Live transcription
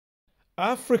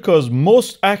Africa's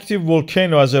most active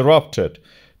volcano has erupted.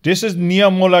 This is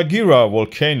Nyamulagira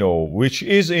volcano, which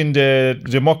is in the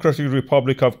Democratic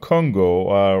Republic of Congo,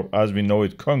 or as we know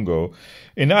it, Congo,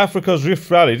 in Africa's Rift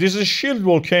Valley. This is a shield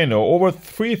volcano over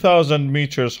 3,000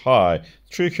 meters high,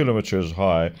 3 kilometers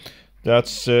high.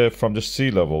 That's from the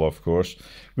sea level, of course,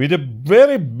 with a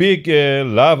very big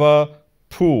lava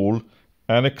pool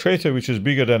and a crater which is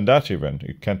bigger than that even.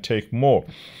 It can take more.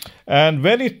 And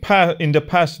when in the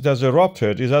past it has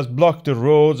erupted, it has blocked the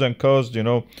roads and caused,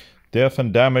 death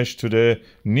and damage to the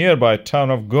nearby town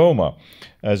of Goma.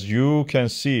 As you can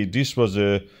see, this was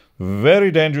a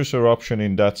very dangerous eruption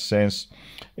in that sense.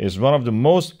 It's one of the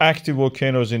most active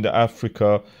volcanoes in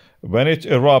Africa. When it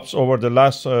erupts over the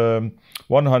last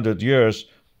 100 years,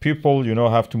 people,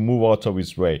 have to move out of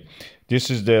its way. This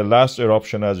is the last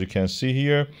eruption, as you can see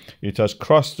here. It has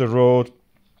crossed the road.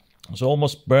 It's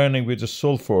almost burning with a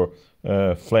sulfur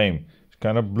flame. It's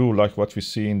kind of blue, like what we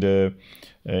see in the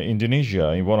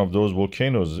Indonesia, in one of those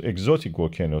volcanoes, exotic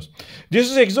volcanoes. This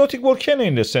is exotic volcano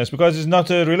in the sense because it's not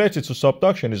related to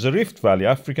subduction. It's a rift valley.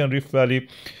 African Rift Valley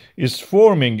is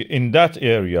forming in that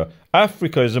area.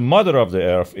 Africa is the mother of the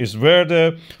earth, is where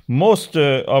the most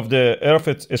of the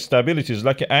earth's stability is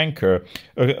like an anchor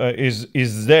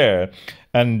is there.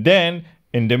 And then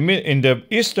in the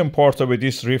eastern part of it,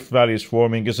 this rift valley is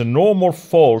forming is a normal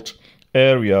fault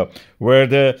area where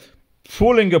the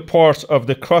pulling apart of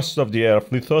the crust of the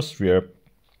earth, lithosphere,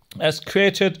 has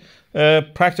created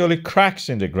practically cracks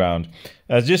in the ground.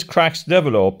 As these cracks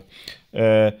develop,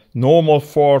 normal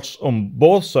faults on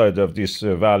both sides of this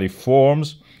valley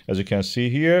forms, as you can see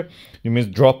here. It means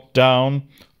drop down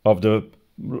of the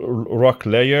rock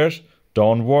layers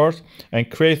downward and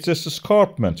creates this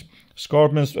escarpment.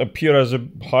 Escarpments appear as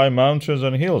high mountains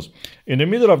and hills. In the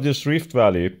middle of this rift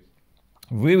valley,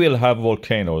 we will have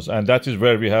volcanoes, and that is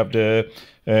where we have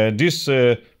this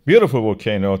beautiful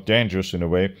volcano, dangerous in a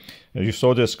way. You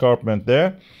saw the escarpment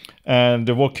there. And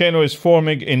the volcano is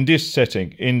forming in this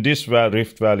setting, in this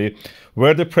rift valley,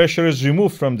 where the pressure is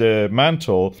removed from the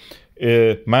mantle.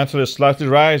 Mantle slightly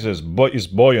rises, but is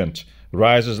buoyant,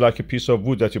 rises like a piece of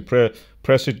wood that you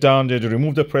press it down, then you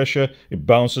remove the pressure, it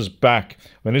bounces back.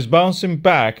 When it's bouncing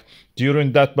back,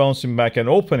 during that bouncing back and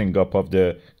opening up of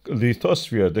the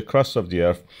lithosphere, the crust of the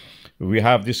earth, we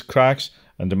have these cracks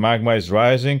and the magma is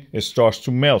rising, it starts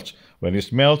to melt. When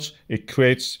it melts, it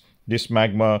creates this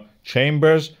magma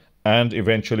chambers and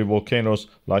eventually volcanoes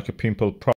like a pimple.